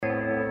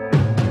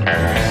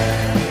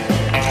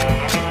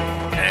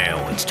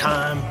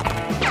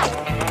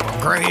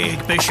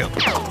Greg Bishop,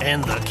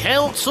 and the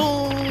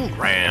Council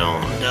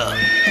Roundup.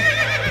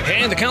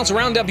 And the Council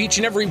Roundup each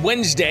and every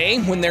Wednesday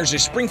when there's a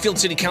Springfield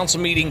City Council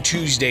meeting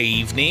Tuesday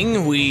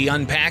evening. We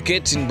unpack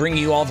it and bring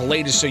you all the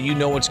latest so you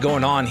know what's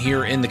going on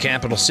here in the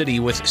capital city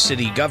with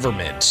city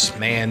government.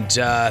 And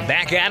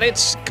back at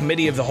it,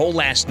 Committee of the Whole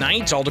last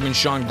night. Alderman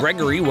Sean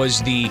Gregory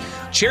was the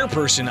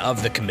chairperson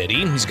of the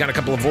committee. He's got a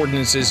couple of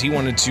ordinances he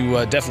wanted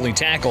to definitely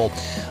tackle.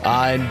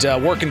 And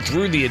working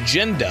through the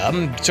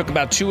agenda, took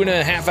about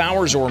 2.5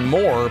 hours or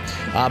more.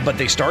 But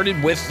they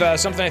started with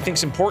something I think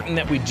is important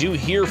that we do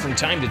hear from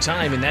time to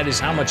time, and that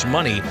is how much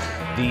money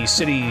the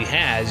city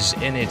has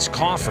in its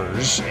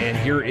coffers. And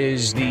here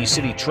is the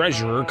city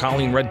treasurer,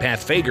 Colleen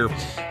Redpath-Fager,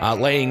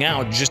 laying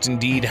out just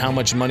indeed how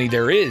much money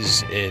there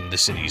is in the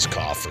city's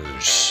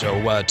coffers.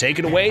 So take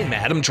it away,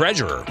 Madam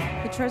Treasurer.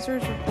 The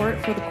treasurer's report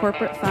for the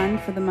corporate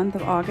fund for the month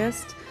of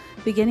August.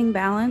 Beginning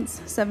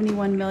balance,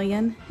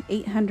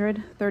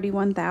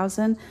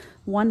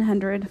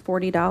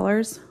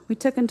 $71,831,140. We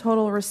took in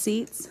total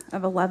receipts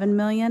of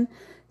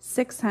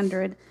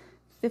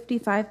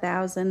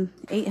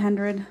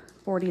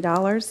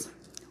 $11,655,840.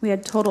 We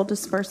had total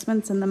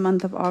disbursements in the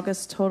month of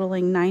August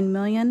totaling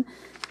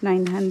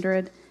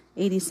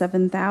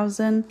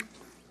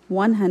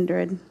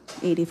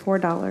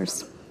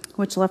 $9,987,184,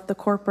 which left the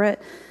corporate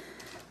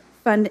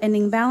fund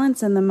ending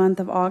balance in the month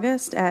of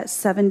August at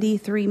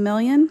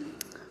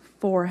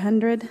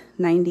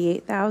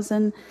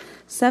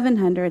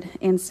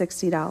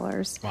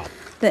 $73,498,760. Wow.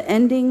 The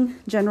ending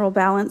general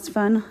balance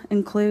fund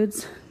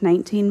includes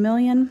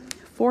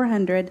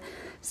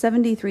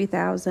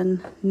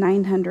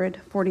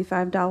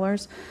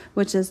 $19,473,945,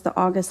 which is the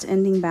August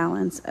ending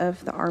balance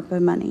of the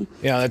ARPA money.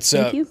 Yeah, that's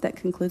Thank you. That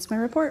concludes my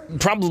report.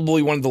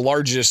 probably one of the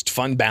largest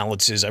fund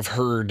balances I've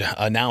heard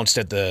announced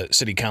at the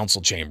city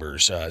council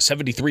chambers.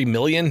 73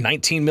 million,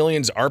 19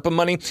 million is ARPA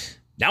money.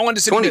 Now on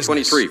to city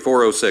business.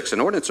 2023-406,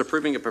 an ordinance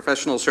approving a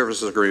professional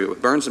services agreement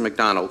with Burns &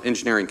 McDonnell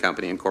Engineering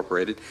Company,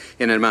 Incorporated,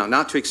 in an amount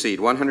not to exceed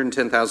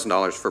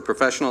 $110,000 for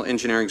professional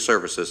engineering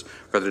services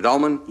for the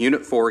Dolman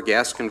Unit 4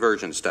 gas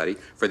conversion study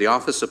for the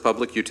Office of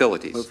Public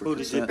Utilities.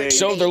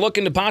 So they're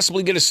looking to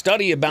possibly get a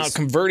study about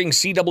converting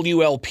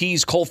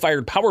CWLP's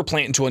coal-fired power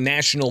plant into a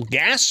national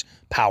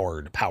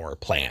gas-powered power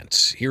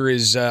plant. Here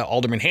is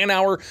Alderman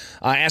Hanauer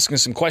asking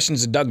some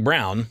questions to Doug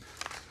Brown.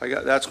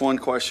 That's one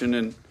question,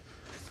 and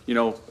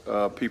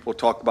people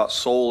talk about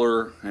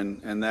solar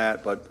and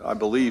that, but I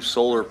believe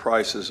solar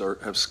prices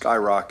have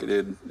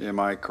skyrocketed. Am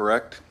I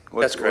correct?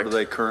 That's correct. Where are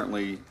they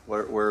currently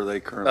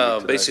today?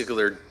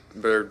 Basically,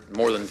 they're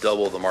more than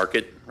double the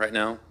market right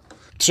now.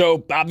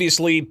 So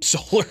obviously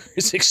solar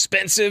is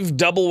expensive,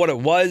 double what it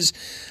was.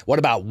 What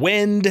about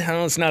wind?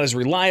 It's not as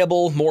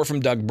reliable. More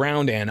from Doug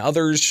Brown and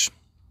others.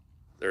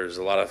 There's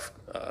a lot of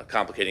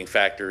complicating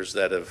factors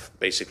that have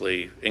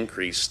basically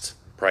increased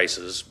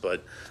prices,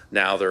 but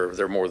now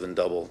they're more than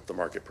double the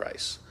market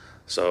price.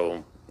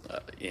 So,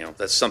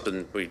 that's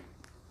something we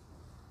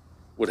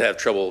would have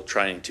trouble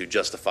trying to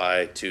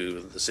justify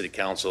to the city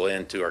council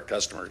and to our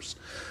customers,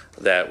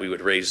 that we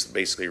would raise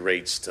basically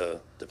rates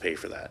to pay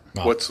for that.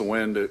 Wow. What's the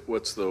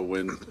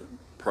wind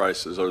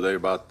prices? Are they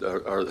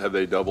have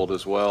they doubled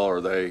as well? Or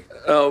are they?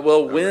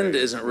 Well, wind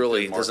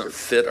doesn't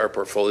fit our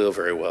portfolio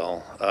very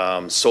well.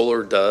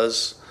 Solar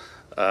does.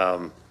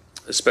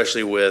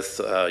 Especially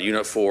with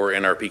Unit 4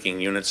 and our peaking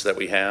units that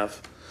we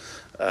have.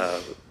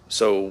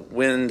 So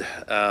wind,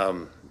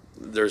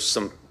 there's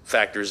some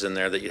factors in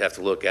there that you have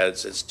to look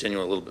at. It's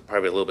genuinely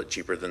probably a little bit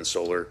cheaper than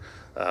solar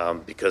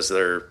because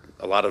a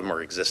lot of them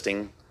are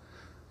existing.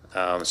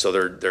 So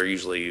they're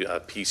usually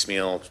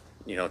piecemeal,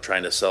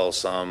 trying to sell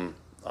some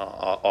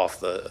off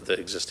the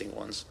existing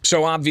ones.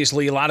 So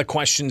obviously a lot of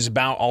questions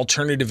about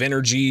alternative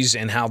energies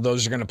and how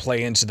those are going to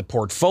play into the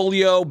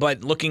portfolio,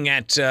 but looking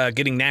at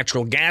getting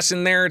natural gas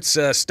in there, it's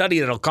a study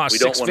that'll cost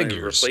 6 figures. We don't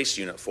want to replace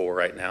Unit 4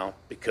 right now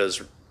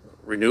because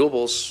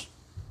renewables,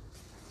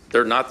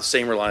 they're not the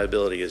same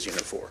reliability as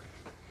Unit 4.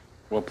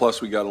 Well, plus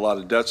we got a lot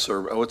of debt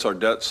service. What's our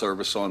debt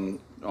service on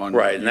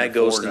right, and Unit that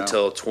goes 4 now?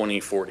 until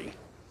 2040.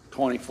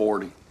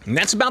 2040. And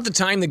that's about the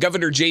time the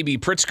Governor J.B.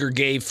 Pritzker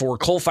gave for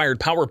coal-fired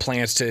power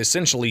plants to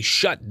essentially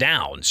shut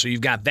down. So you've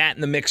got that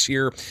in the mix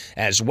here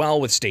as well,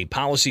 with state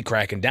policy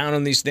cracking down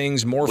on these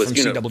things, more with from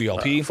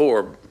CWLP.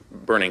 For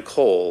burning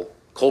coal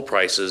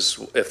prices,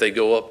 if they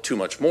go up too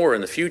much more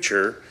in the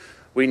future,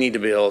 we need to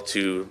be able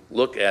to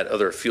look at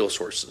other fuel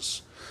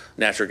sources.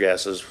 Natural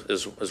gas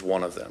is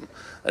one of them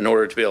in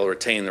order to be able to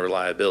retain the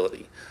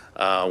reliability.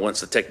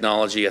 Once the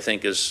technology, I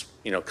think,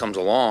 comes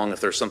along, if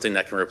there's something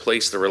that can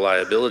replace the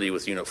reliability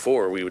with Unit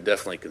 4, we would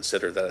definitely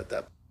consider that at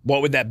that point.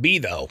 What would that be,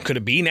 though? Could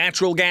it be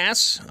natural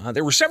gas?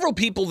 There were several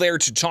people there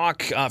to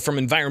talk from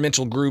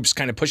environmental groups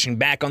kind of pushing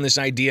back on this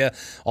idea.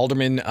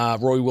 Alderman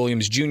Roy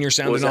Williams Jr.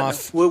 sounding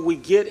off. Would we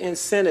get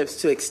incentives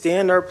to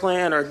extend our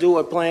plan or do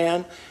a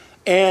plan?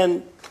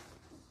 And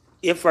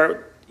if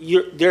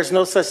there's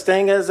no such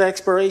thing as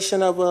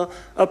expiration of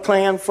a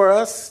plan for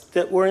us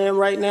that we're in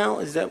right now?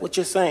 Is that what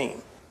you're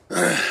saying?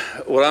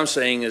 What I'm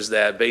saying is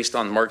that based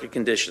on market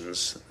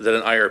conditions, that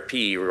an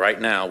IRP right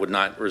now would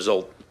not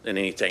result in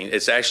anything.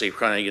 It's actually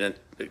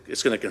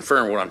it's going to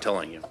confirm what I'm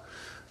telling you,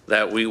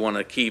 that we want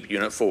to keep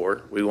Unit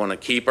 4. We want to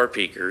keep our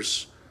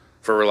peakers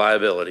for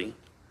reliability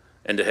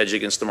and to hedge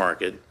against the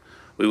market.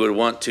 We would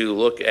want to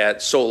look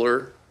at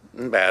solar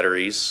and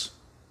batteries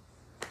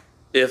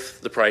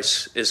if the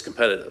price is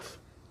competitive,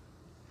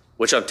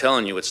 which I'm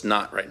telling you it's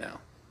not right now.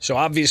 So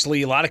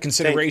obviously a lot of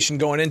consideration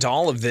going into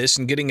all of this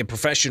and getting a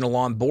professional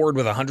on board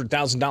with a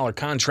 $100,000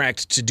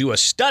 contract to do a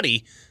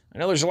study. I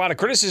know there's a lot of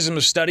criticism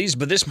of studies,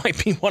 but this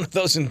might be one of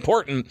those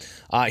important.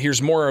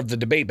 Here's more of the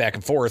debate back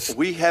and forth.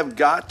 We have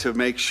got to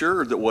make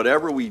sure that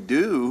whatever we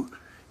do,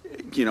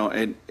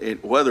 and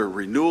whether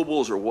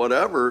renewables or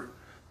whatever,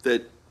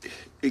 that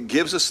it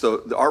gives us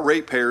our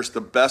ratepayers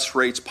the best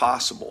rates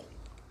possible.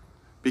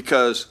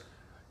 Because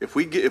if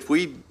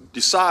we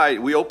decide,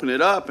 we open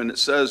it up and it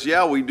says,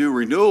 yeah, we do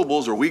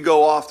renewables, or we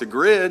go off the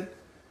grid.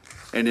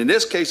 And in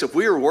this case, if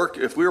we were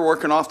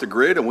working off the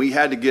grid and we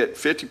had to get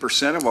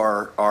 50% of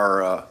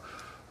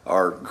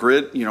our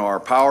grid, our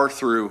power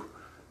through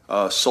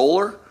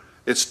solar,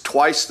 it's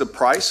twice the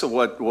price of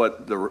what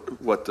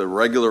the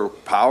regular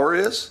power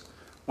is.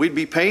 We'd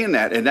be paying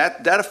that, and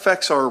that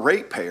affects our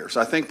ratepayers.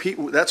 I think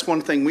that's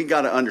one thing we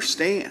got to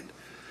understand.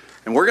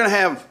 And we're going to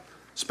have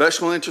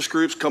special interest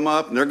groups come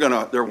up, and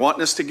they're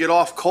wanting us to get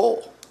off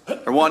coal.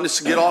 They're wanting us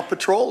to get off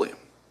petroleum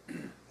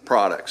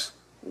products.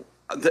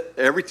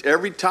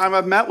 Every time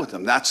I've met with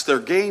them, that's their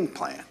game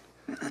plan,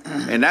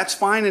 and that's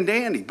fine and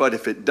dandy. But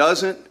if it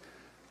doesn't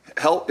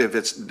help, if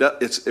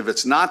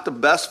it's not the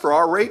best for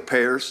our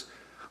ratepayers,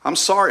 I'm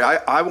sorry,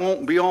 I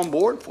won't be on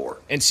board for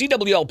it. And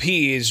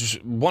CWLP is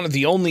one of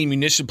the only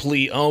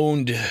municipally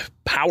owned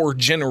power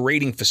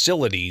generating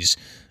facilities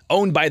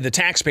owned by the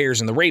taxpayers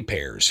and the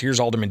ratepayers.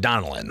 Here's Alderman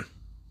Donnellan.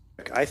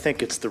 I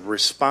think it's the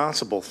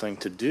responsible thing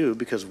to do,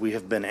 because we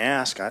have been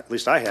asked, at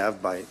least I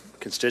have, by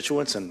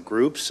constituents and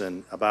groups,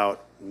 and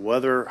about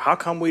how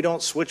come we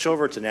don't switch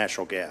over to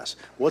natural gas?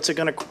 What's it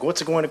going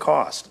to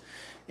cost?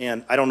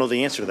 And I don't know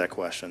the answer to that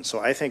question. So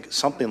I think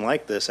something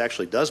like this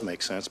actually does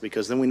make sense,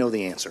 because then we know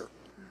the answer.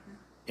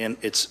 And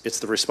it's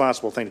the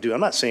responsible thing to do. I'm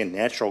not saying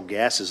natural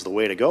gas is the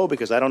way to go,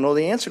 because I don't know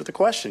the answer to the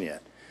question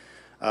yet.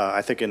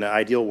 I think in an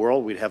ideal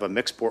world, we'd have a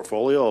mixed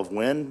portfolio of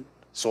wind,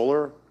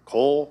 solar,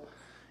 coal,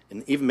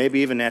 and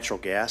maybe even natural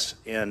gas.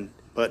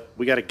 But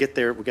we got to get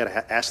there. We got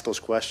to ask those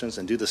questions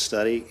and do the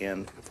study.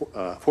 And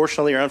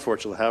fortunately or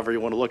unfortunately, however you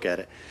want to look at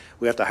it,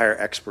 we have to hire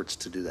experts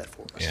to do that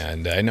for us.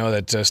 And I know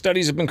that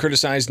studies have been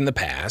criticized in the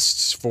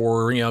past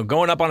for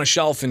going up on a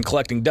shelf and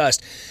collecting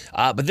dust.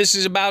 But this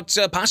is about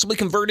possibly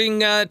converting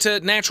to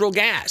natural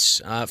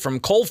gas from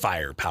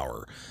coal-fired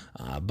power.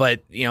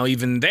 But,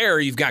 even there,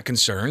 you've got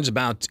concerns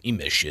about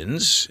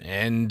emissions,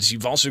 and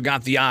you've also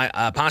got the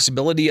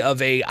possibility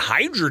of a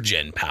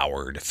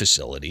hydrogen-powered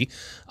facility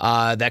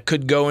that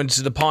could go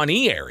into the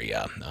Pawnee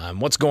area.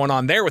 What's going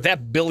on there with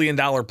that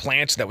billion-dollar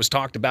plant that was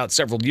talked about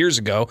several years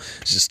ago?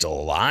 Is it still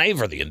alive?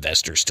 Are the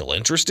investors still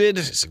interested?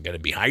 Is it going to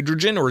be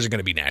hydrogen, or is it going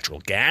to be natural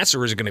gas,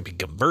 or is it going to be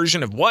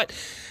conversion of what?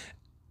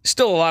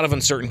 Still a lot of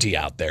uncertainty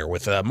out there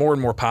with more and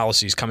more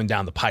policies coming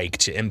down the pike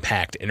to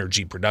impact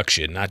energy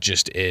production, not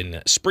just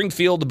in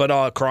Springfield, but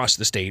all across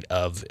the state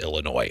of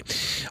Illinois.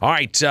 All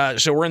right,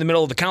 so we're in the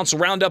middle of the Council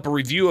Roundup, a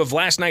review of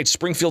last night's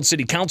Springfield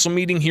City Council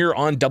meeting here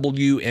on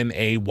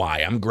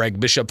WMAY. I'm Greg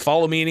Bishop.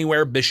 Follow me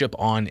anywhere, Bishop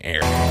on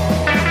Air.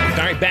 All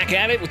right, back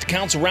at it with the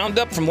Council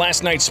Roundup from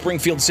last night's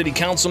Springfield City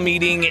Council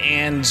meeting,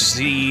 and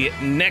the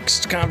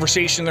next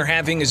conversation they're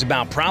having is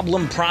about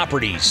problem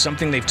properties,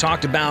 something they've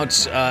talked about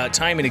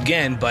time and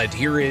again, but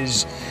here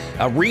is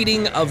a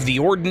reading of the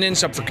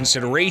ordinance up for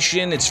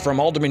consideration. It's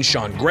from Alderman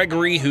Sean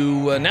Gregory,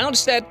 who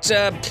announced that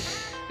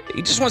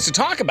he just wants to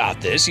talk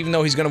about this, even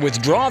though he's going to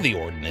withdraw the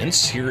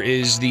ordinance. Here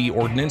is the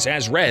ordinance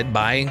as read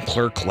by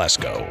Clerk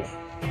Lesko.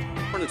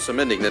 Ordinance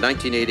amending the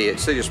 1988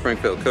 City of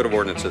Springfield Code of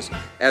Ordinances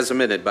as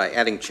amended by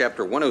adding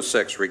Chapter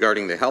 106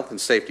 regarding the health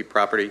and safety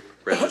property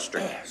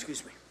registry.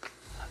 Excuse me.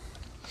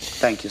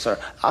 Thank you, sir.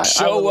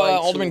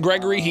 Alderman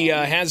Gregory, he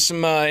has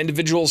some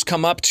individuals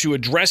come up to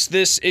address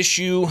this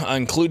issue,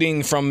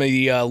 including from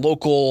the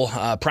local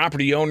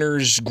property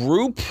owners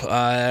group.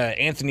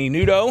 Anthony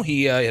Nudo,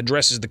 he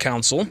addresses the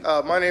council.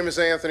 My name is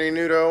Anthony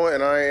Nudo,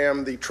 and I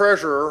am the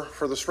treasurer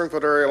for the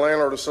Springfield Area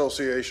Landlord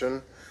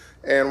Association.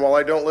 And while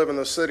I don't live in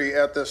the city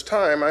at this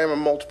time, I am a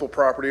multiple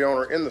property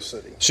owner in the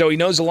city. So he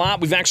knows a lot.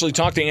 We've actually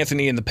talked to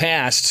Anthony in the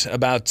past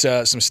about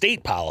some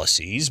state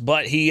policies,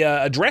 but he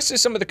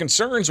addresses some of the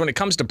concerns when it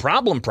comes to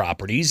problem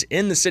properties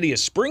in the city of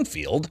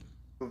Springfield.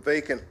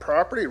 Vacant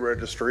property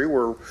registry,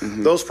 where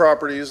those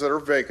properties that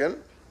are vacant,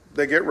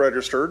 they get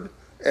registered,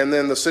 and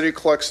then the city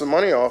collects the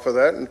money off of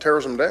that and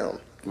tears them down.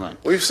 Right.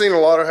 We've seen a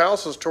lot of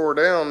houses tore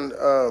down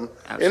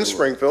in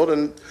Springfield,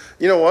 and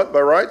you know what? By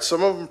right,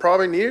 some of them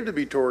probably needed to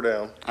be tore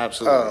down.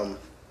 Absolutely.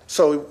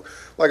 So,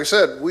 like I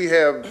said, we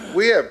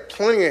have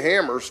plenty of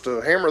hammers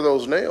to hammer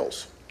those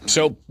nails.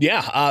 So,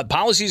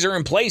 policies are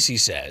in place, he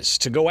says,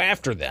 to go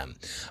after them.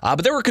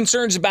 But there were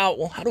concerns about,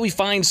 well, how do we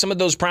find some of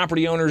those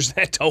property owners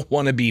that don't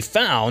want to be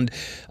found?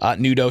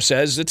 Nudo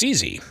says it's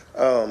easy.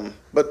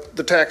 But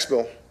the tax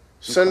bill.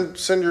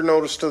 Send your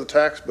notice to the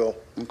tax bill,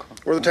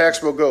 where the tax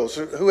bill goes.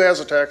 Who has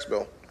a tax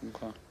bill?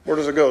 Where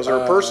does it go? Is there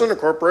a person, a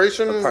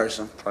corporation? A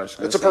person.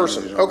 It's a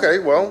person. Okay,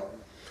 well,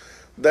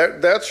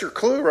 that's your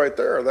clue right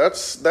there.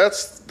 That's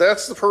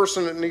the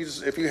person that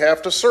needs, if you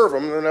have to serve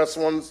them, then that's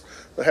the one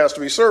that has to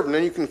be served, and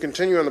then you can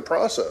continue in the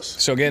process.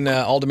 So again,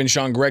 Alderman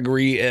Sean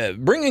Gregory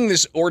bringing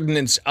this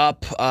ordinance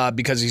up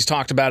because he's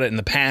talked about it in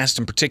the past.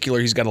 In particular,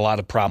 he's got a lot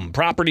of problem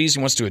properties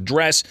he wants to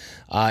address.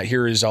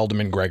 Here is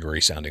Alderman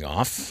Gregory sounding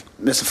off.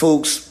 Mr.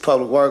 Fuchs,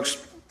 Public Works,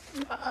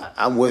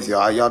 I'm with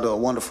y'all. Y'all do a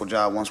wonderful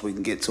job once we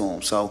can get to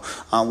them. So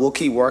we'll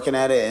keep working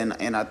at it,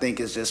 and I think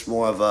it's just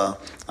more of a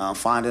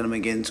finding them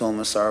and getting to them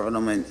and serving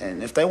them.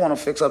 And if they want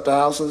to fix up the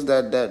houses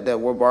that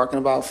we're barking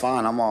about,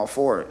 fine, I'm all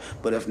for it.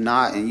 But if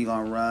not, and you're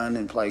going to run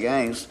and play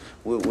games,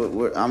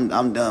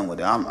 I'm done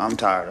with it. I'm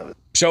tired of it.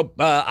 So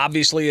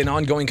obviously an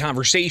ongoing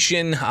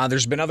conversation.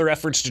 There's been other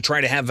efforts to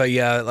try to have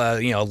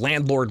a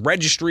landlord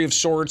registry of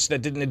sorts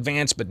that didn't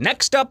advance. But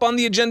next up on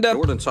the agenda, an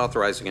ordinance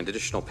authorizing an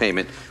additional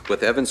payment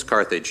with Evans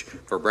Carthage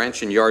for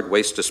branch and yard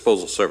waste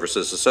disposal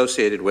services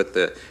associated with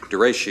the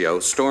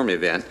Duratio storm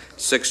event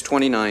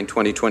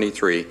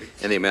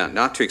 6/29/2023 in the amount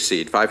not to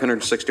exceed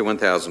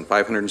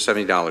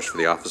 $561,570 for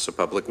the Office of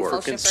Public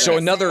Works. So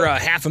another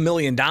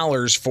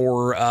 $500,000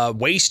 for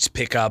waste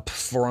pickup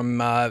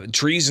from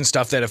trees and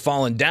stuff that have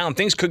fallen down.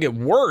 Things could get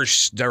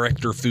worse,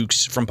 Director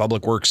Fuchs from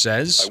Public Works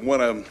says. I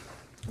want to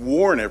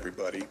warn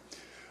everybody,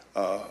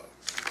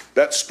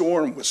 that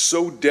storm was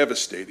so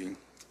devastating,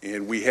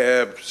 and we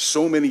have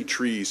so many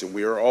trees, and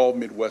we are all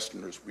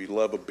Midwesterners. We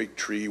love a big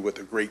tree with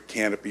a great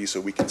canopy so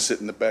we can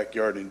sit in the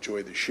backyard and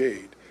enjoy the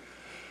shade.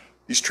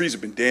 These trees have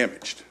been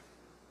damaged.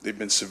 They've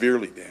been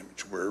severely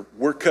damaged.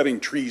 We're cutting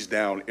trees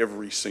down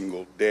every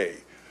single day.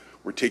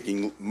 We're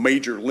taking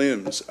major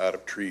limbs out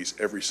of trees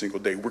every single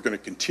day. We're going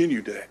to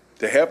continue to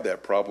have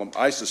that problem,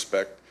 I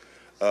suspect,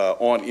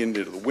 on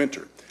into the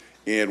winter.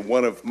 And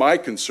one of my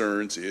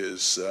concerns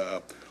is,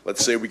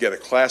 let's say we get a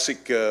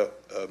classic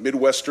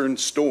Midwestern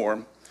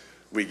storm.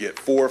 We get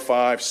 4,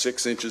 5,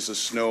 6 inches of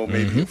snow,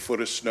 maybe a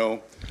foot of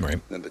snow. Right.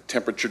 Then the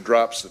temperature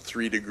drops to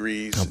 3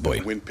 degrees. Oh, boy.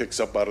 The wind picks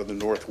up out of the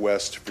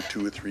northwest for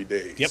 2 or 3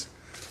 days. Yep.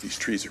 These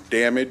trees are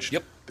damaged.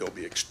 Yep. They'll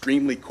be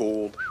extremely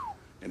cold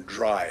and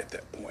dry at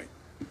that point.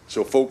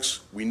 So, folks,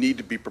 we need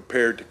to be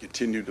prepared to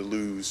continue to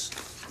lose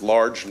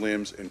large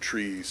limbs and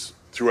trees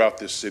throughout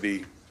this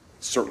city,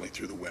 certainly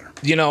through the winter.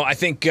 You know, I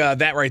think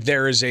that right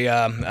there is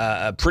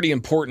a pretty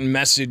important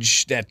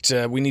message that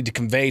we need to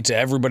convey to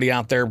everybody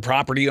out there,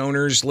 property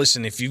owners.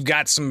 Listen, if you've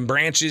got some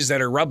branches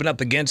that are rubbing up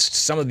against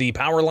some of the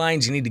power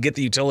lines, you need to get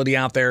the utility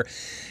out there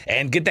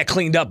and get that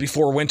cleaned up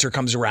before winter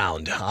comes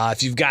around.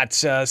 If you've got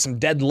some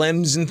dead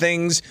limbs and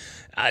things,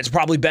 it's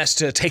probably best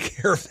to take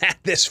care of that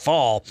this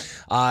fall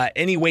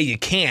any way you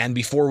can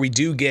before we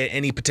do get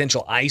any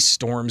potential ice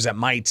storms that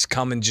might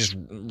come and just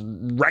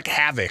wreak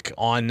havoc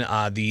on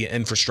the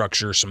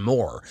infrastructure some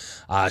more.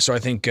 So I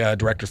think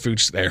Director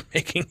Fuchs there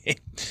making a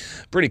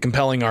pretty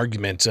compelling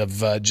argument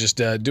of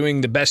just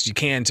doing the best you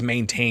can to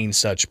maintain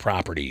such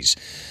properties.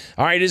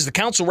 All right, is the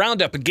Council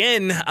Roundup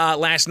again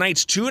last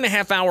night's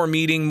 2.5-hour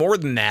meeting, more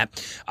than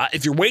that.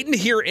 If you're waiting to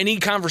hear any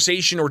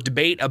conversation or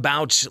debate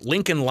about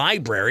Lincoln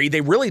Library,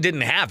 they really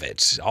didn't have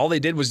it. All they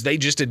did was they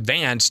just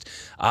advanced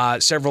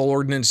several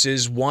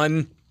ordinances.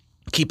 One,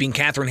 keeping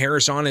Catherine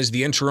Harris on as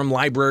the interim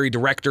library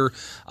director,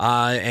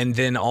 and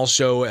then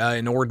also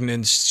an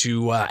ordinance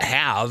to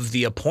have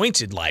the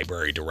appointed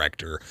library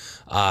director,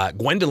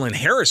 Gwendolyn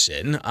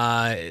Harrison.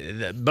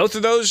 Both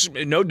of those,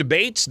 no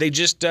debates. They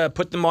just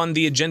put them on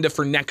the agenda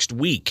for next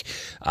week.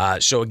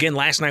 So again,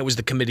 last night was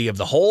the committee of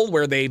the whole,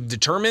 where they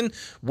determine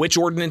which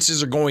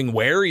ordinances are going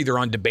where, either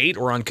on debate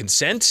or on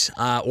consent,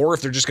 or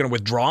if they're just going to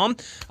withdraw them,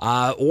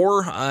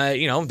 or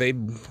they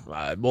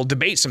will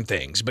debate some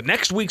things. But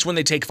next week's when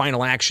they take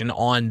final action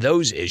on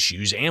those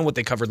issues and what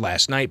they covered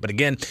last night. But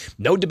again,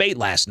 no debate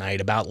last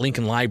night about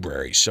Lincoln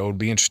Library, so it'll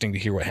be interesting to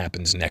hear what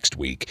happens next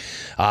week.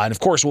 And of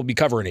course, we'll be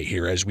covering it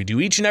here as we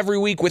do each and every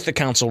week with the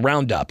Council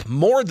Roundup.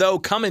 More, though,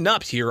 coming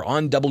up here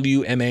on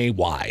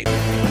WMAY.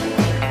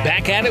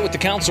 Back at it with the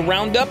Council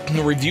Roundup,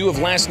 a review of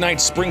last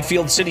night's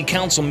Springfield City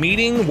Council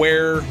meeting,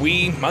 where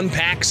we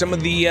unpack some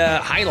of the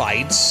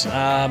highlights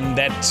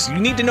that you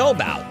need to know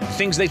about,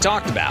 things they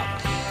talked about.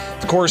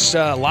 Of course,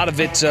 a lot of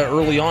it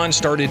early on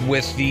started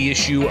with the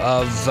issue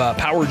of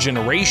power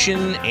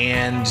generation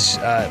and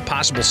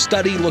possible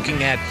study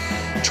looking at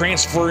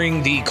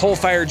transferring the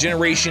coal-fired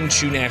generation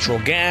to natural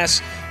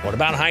gas. What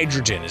about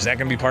hydrogen? Is that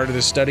going to be part of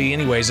this study?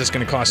 Anyways, that's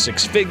going to cost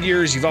 6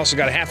 figures. You've also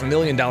got a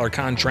 $500,000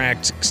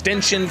 contract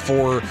extension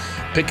for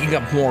picking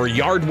up more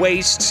yard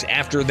waste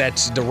after that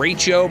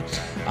derecho,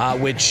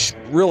 which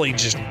really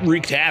just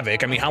wreaked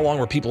havoc. I mean, how long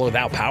were people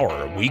without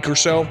power? A week or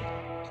so?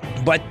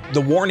 But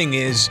the warning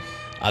is,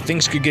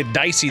 things could get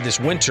dicey this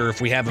winter if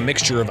we have a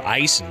mixture of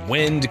ice and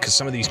wind because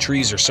some of these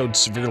trees are so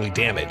severely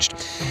damaged.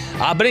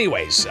 But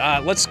anyways,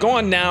 let's go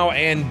on now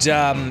and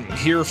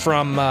hear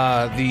from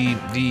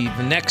the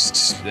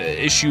next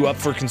issue up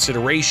for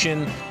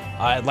consideration.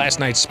 at last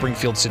night's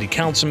Springfield City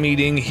Council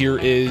meeting. Here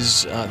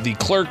is the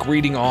clerk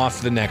reading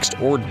off the next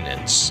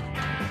ordinance.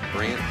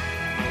 Grant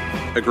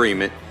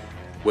agreement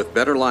with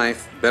Better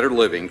Life, Better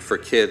Living for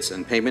Kids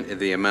and payment in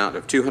the amount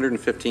of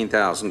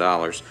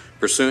 $215,000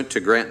 pursuant to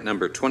grant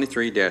number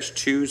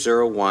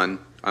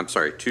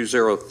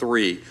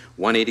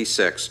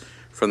 203-186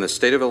 from the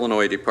State of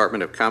Illinois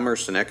Department of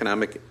Commerce and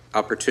Economic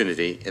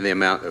Opportunity in the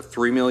amount of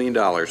 $3 million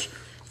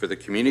for the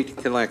Community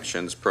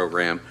Collections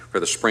Program for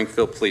the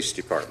Springfield Police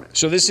Department.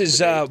 So this is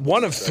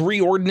one of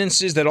three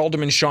ordinances that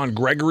Alderman Sean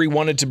Gregory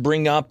wanted to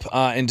bring up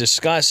and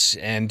discuss,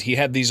 and he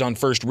had these on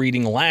first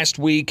reading last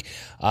week.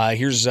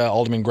 Here's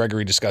Alderman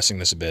Gregory discussing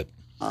this a bit.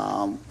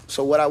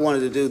 So what I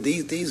wanted to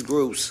do, these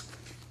groups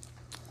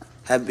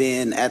have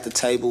been at the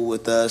table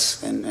with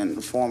us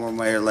and former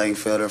Mayor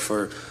Langfelder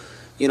for,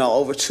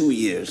 over 2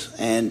 years,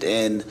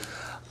 and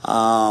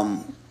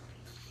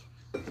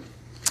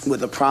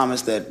with a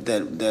promise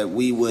that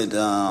we would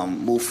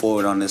move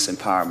forward on this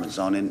empowerment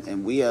zone.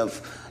 And we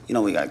have,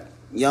 we got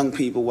young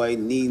people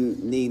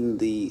needing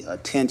the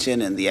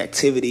attention and the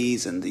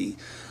activities and the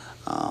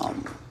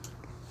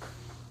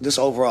just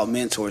overall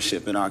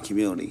mentorship in our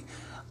community.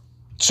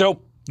 So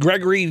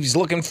Gregory's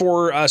looking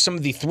for some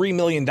of the $3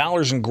 million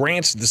in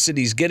grants the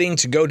city's getting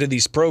to go to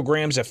these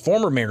programs that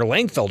former Mayor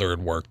Langfelder had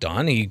worked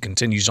on. He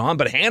continues on,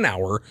 but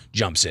Hanauer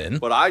jumps in.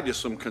 But I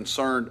just am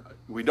concerned,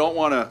 we don't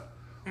want to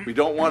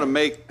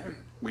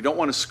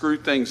screw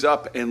things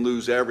up and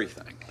lose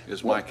everything,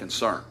 is my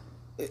concern.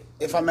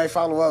 If I may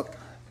follow up,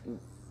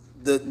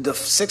 the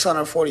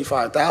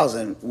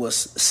 $645,000 was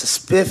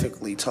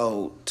specifically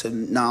told to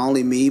not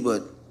only me,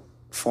 but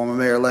former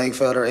Mayor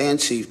Langfelder and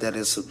Chief that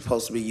is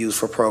supposed to be used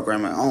for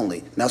programming only.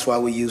 And that's why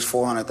we use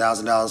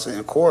 $400,000 in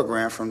a core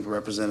grant from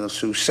Representative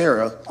Sue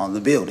Sarah on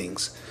the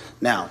buildings.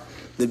 Now,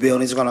 the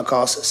buildings are going to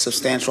cost a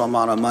substantial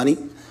amount of money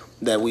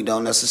that we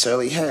don't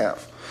necessarily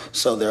have.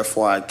 So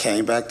therefore, I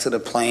came back to the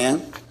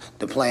plan.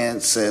 The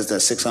plan says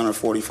that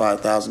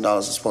 $645,000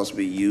 is supposed to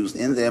be used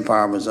in the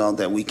empowerment zone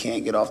that we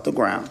can't get off the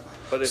ground.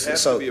 But it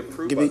has to be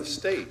approved by the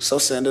state. So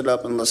send it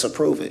up and let's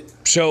approve it.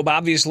 So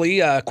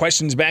obviously,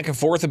 questions back and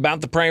forth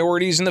about the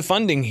priorities and the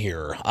funding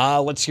here.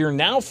 Let's hear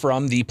now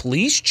from the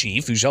police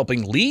chief who's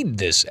helping lead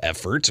this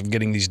effort of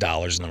getting these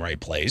dollars in the right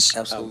place.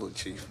 Absolutely,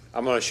 Chief.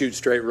 I'm going to shoot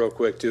straight real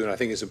quick, too, and I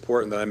think it's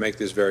important that I make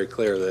this very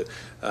clear that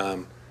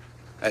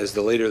as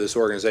the leader of this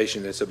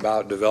organization, it's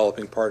about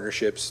developing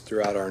partnerships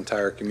throughout our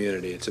entire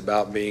community. It's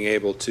about being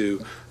able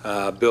to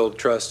build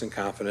trust and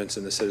confidence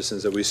in the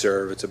citizens that we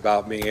serve. It's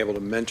about being able to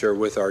mentor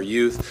with our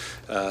youth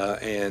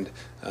and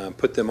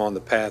put them on the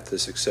path to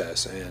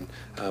success. And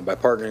by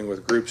partnering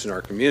with groups in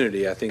our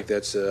community, I think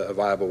that's a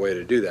viable way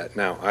to do that.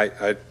 Now,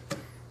 I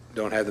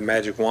don't have the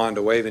magic wand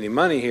to wave any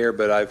money here,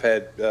 but I've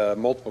had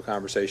multiple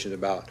conversations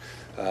about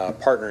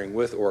partnering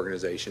with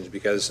organizations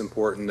because it's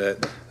important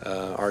that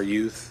our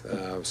youth,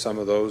 some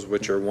of those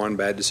which are one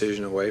bad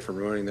decision away from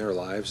ruining their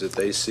lives, that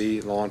they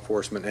see law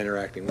enforcement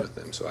interacting with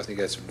them. So I think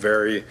that's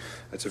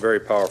a very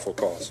powerful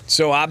cause.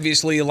 So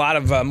obviously a lot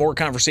of more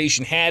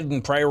conversation had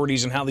and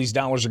priorities on how these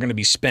dollars are going to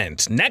be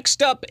spent.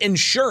 Next up,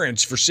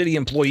 insurance for city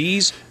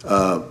employees.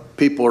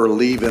 People are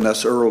leaving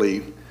us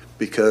early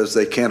because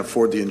they can't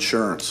afford the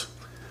insurance.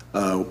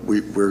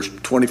 We're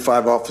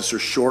 25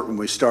 officers short when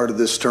we started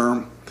this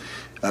term.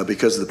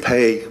 Because the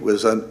pay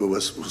was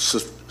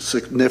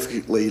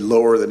significantly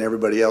lower than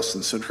everybody else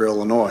in Central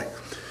Illinois.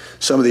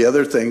 Some of the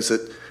other things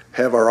that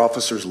have our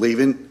officers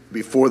leaving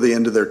before the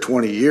end of their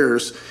 20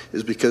 years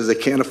is because they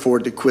can't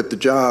afford to quit the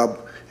job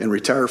and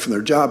retire from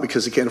their job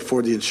because they can't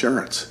afford the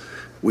insurance.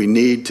 We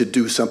need to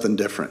do something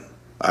different.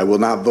 I will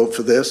not vote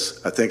for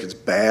this. I think it's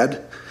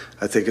bad.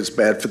 I think it's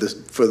bad for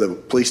the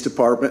police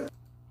department.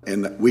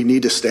 And we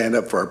need to stand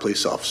up for our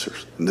police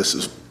officers, and this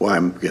is why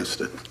I'm against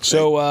it.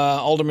 So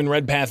Alderman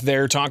Redpath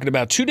there talking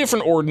about two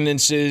different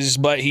ordinances,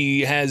 but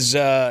he has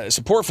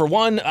support for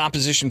one,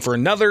 opposition for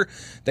another.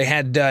 They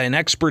had an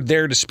expert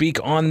there to speak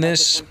on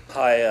this.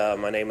 Hi,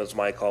 my name is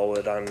Mike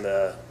Allwood. I'm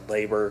the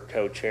labor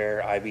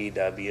co-chair,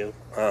 IBW.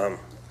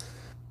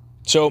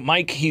 So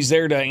Mike, he's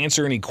there to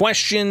answer any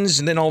questions,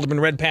 and then Alderman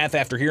Redpath,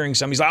 after hearing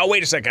some, he's like, oh,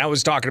 wait a second, I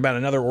was talking about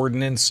another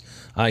ordinance.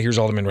 Here's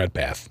Alderman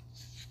Redpath.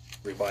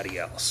 Everybody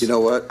else. You know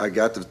what? I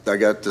got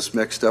this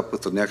mixed up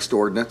with the next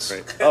ordinance.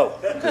 Right. Oh.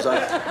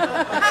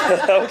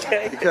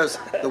 Okay. Because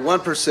the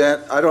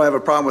 1%, I don't have a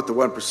problem with the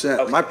 1%.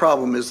 Okay. My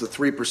problem is the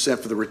 3%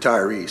 for the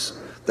retirees.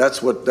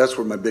 That's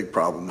where my big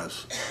problem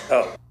is.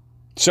 Oh.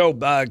 So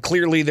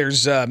clearly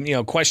there's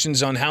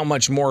questions on how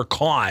much more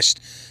cost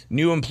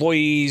new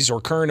employees or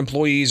current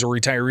employees or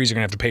retirees are going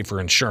to have to pay for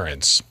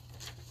insurance.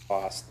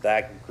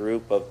 That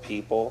group of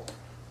people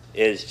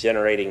is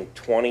generating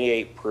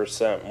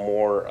 28%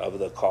 more of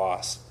the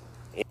cost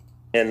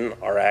in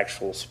our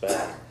actual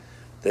spend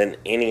than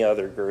any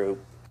other group,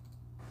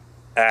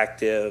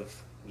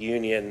 active,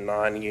 union,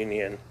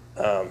 non-union,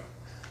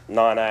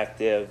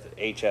 non-active,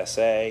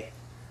 HSA,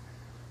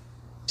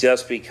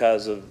 just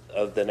because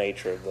of the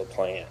nature of the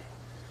plan.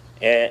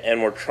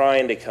 And we're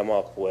trying to come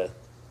up with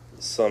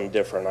some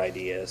different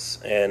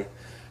ideas. And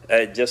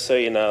just so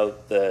you know,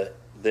 the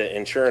the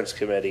insurance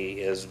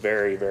committee is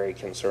very, very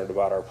concerned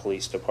about our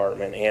police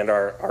department and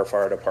our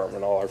fire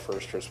department, all our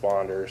first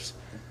responders.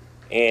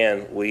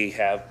 And we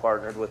have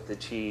partnered with the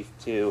chief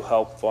to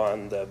help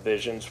fund the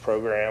Visions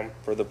program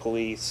for the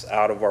police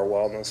out of our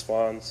wellness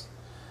funds.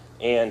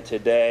 And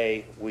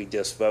today we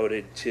just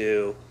voted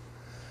to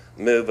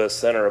move a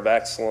center of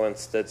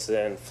excellence that's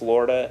in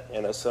Florida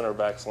and a center of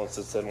excellence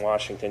that's in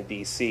Washington,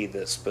 D.C.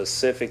 that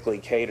specifically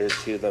cater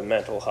to the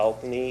mental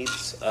health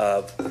needs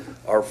of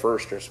our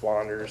first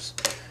responders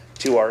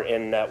to our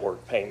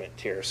in-network payment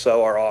tier.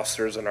 So our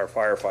officers and our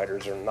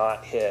firefighters are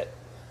not hit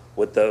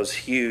with those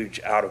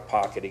huge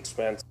out-of-pocket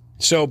expenses.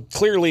 So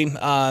clearly,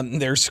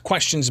 there's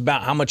questions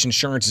about how much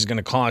insurance is going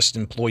to cost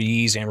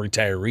employees and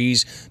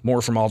retirees.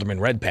 More from Alderman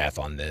Redpath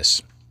on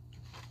this.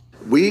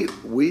 We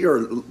are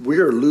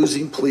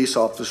losing police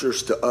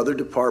officers to other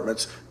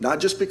departments, not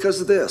just because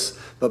of this,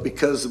 but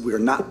because we are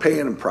not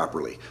paying them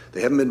properly.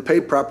 They haven't been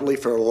paid properly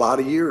for a lot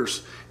of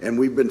years, and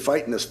we've been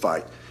fighting this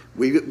fight.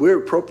 We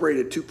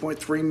appropriated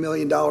 $2.3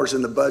 million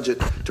in the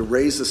budget to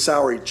raise the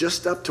salary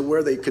just up to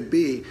where they could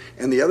be,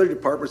 and the other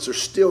departments are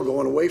still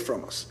going away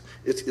from us.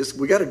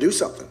 We got to do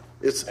something.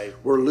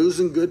 We're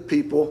losing good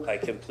people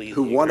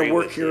who want to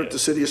work here at the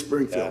city of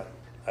Springfield.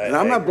 And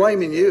I'm not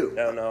blaming you.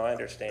 No, I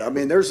understand. I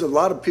mean, there's a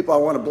lot of people I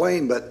want to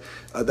blame, but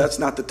that's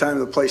not the time or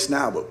the place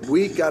now. But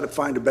we got to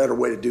find a better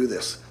way to do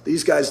this.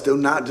 These guys do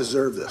not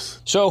deserve this.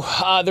 So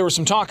there was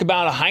some talk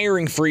about a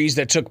hiring freeze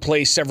that took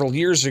place several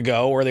years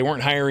ago where they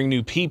weren't hiring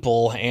new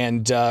people,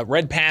 and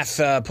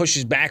Redpath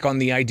pushes back on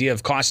the idea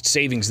of cost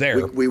savings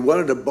there. We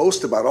wanted to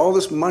boast about all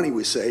this money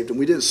we saved, and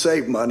we didn't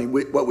save money.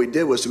 What we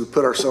did was we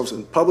put ourselves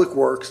in public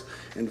works,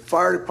 in the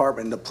fire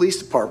department, in the police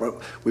department.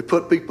 We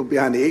put people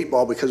behind the 8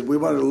 ball because we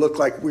wanted to look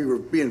like we were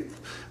being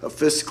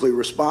fiscally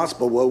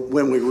responsible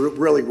when we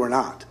really were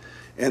not.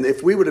 And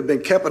if we would have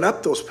been keeping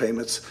up those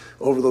payments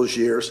over those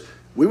years,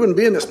 we wouldn't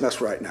be in this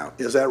mess right now.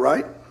 Is that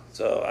right?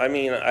 So, I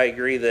mean, I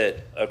agree that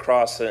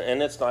across,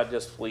 and it's not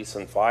just police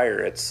and fire,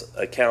 it's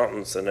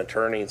accountants and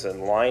attorneys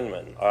and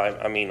linemen.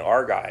 I mean,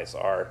 our guys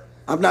are.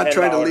 I'm not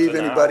trying to leave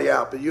anybody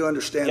out, but you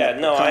understand Yeah,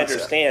 the no, concept. I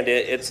understand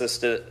it. It's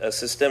a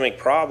systemic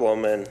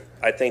problem, and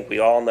I think we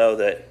all know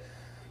that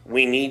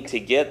we need to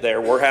get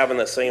there. We're having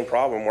the same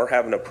problem. We're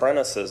having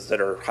apprentices that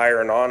are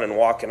hiring on and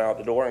walking out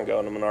the door and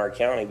going to Menard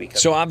County.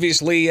 Because So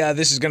obviously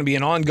this is going to be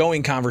an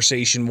ongoing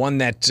conversation, one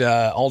that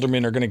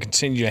aldermen are going to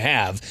continue to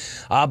have.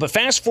 But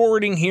fast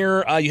forwarding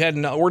here, you had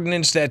an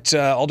ordinance that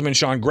Alderman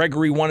Sean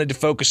Gregory wanted to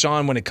focus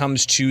on when it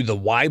comes to the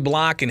Y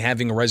block and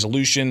having a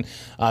resolution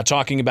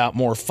talking about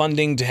more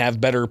funding to have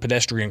better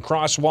pedestrian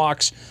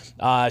crosswalks,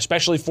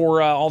 especially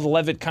for all the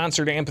Levitt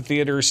Concert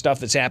Amphitheater stuff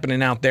that's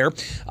happening out there.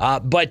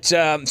 But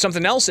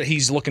something else that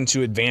he's looking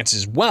to advance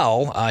as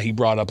well, he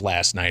brought up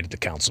last night at the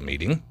council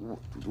meeting.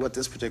 What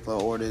this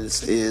particular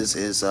ordinance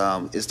is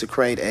to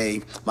create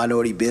a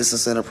minority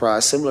business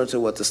enterprise similar to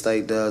what the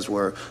state does,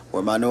 where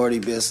minority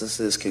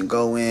businesses can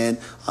go in,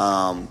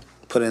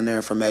 put in their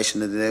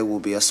information, and they will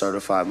be a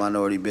certified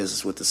minority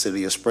business with the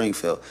city of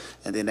Springfield.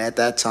 And then at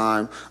that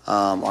time,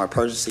 our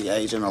purchasing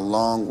agent,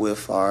 along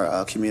with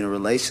our community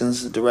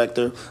relations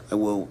director,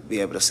 will be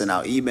able to send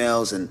out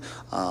emails and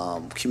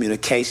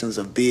communications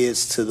of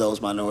bids to those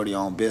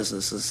minority-owned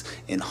businesses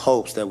in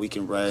hopes that we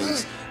can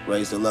raise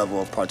the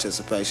level of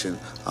participation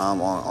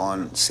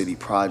on city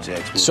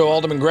projects. So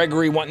Alderman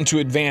Gregory wanting to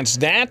advance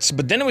that,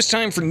 but then it was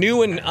time for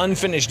new and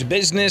unfinished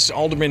business.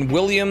 Alderman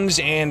Williams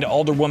and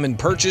Alderwoman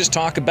Purchase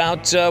talk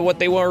about what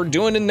they were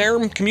doing in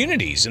their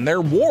communities and their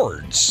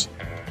wards.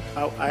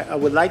 I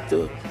would like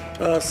the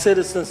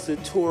citizens to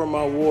tour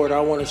my ward.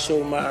 I want to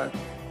show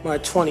my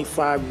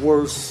 25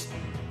 worst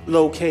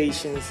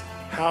locations,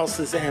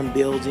 houses and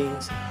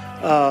buildings.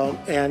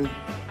 And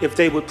if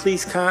they would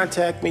please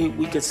contact me,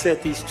 we could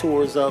set these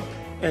tours up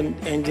and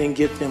then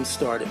get them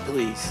started,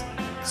 please.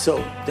 So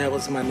that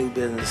was my new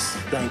business.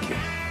 Thank you.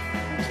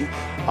 Thank you.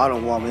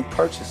 Alderwoman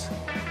Purchase.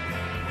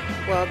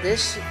 Well,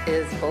 this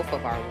is both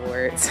of our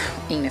wards,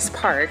 Enos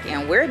Park,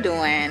 and we're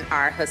doing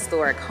our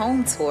historic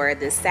home tour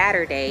this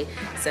Saturday,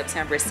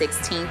 September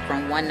 16th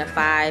from 1 to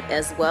 5,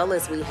 as well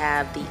as we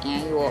have the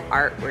annual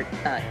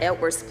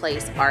Edwards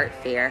Place Art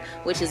Fair,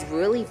 which is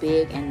really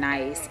big and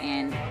nice,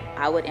 and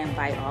I would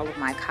invite all of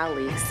my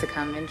colleagues to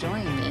come and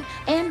join me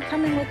and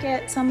come and look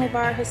at some of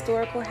our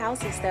historical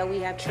houses that we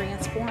have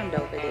transformed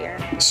over there.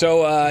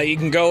 So you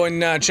can go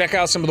and check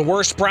out some of the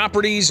worst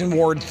properties in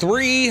Ward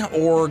 3,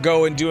 or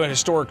go and do a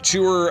historic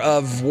tour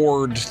of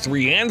Ward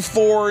 3 and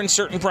 4 in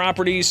certain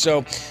properties.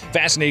 So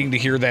fascinating to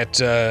hear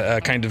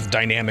that kind of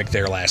dynamic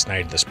there last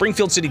night at the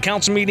Springfield City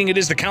Council meeting. It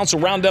is the Council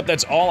Roundup.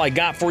 That's all I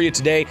got for you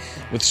today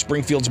with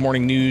Springfield's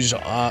morning news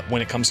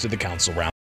when it comes to the Council Roundup.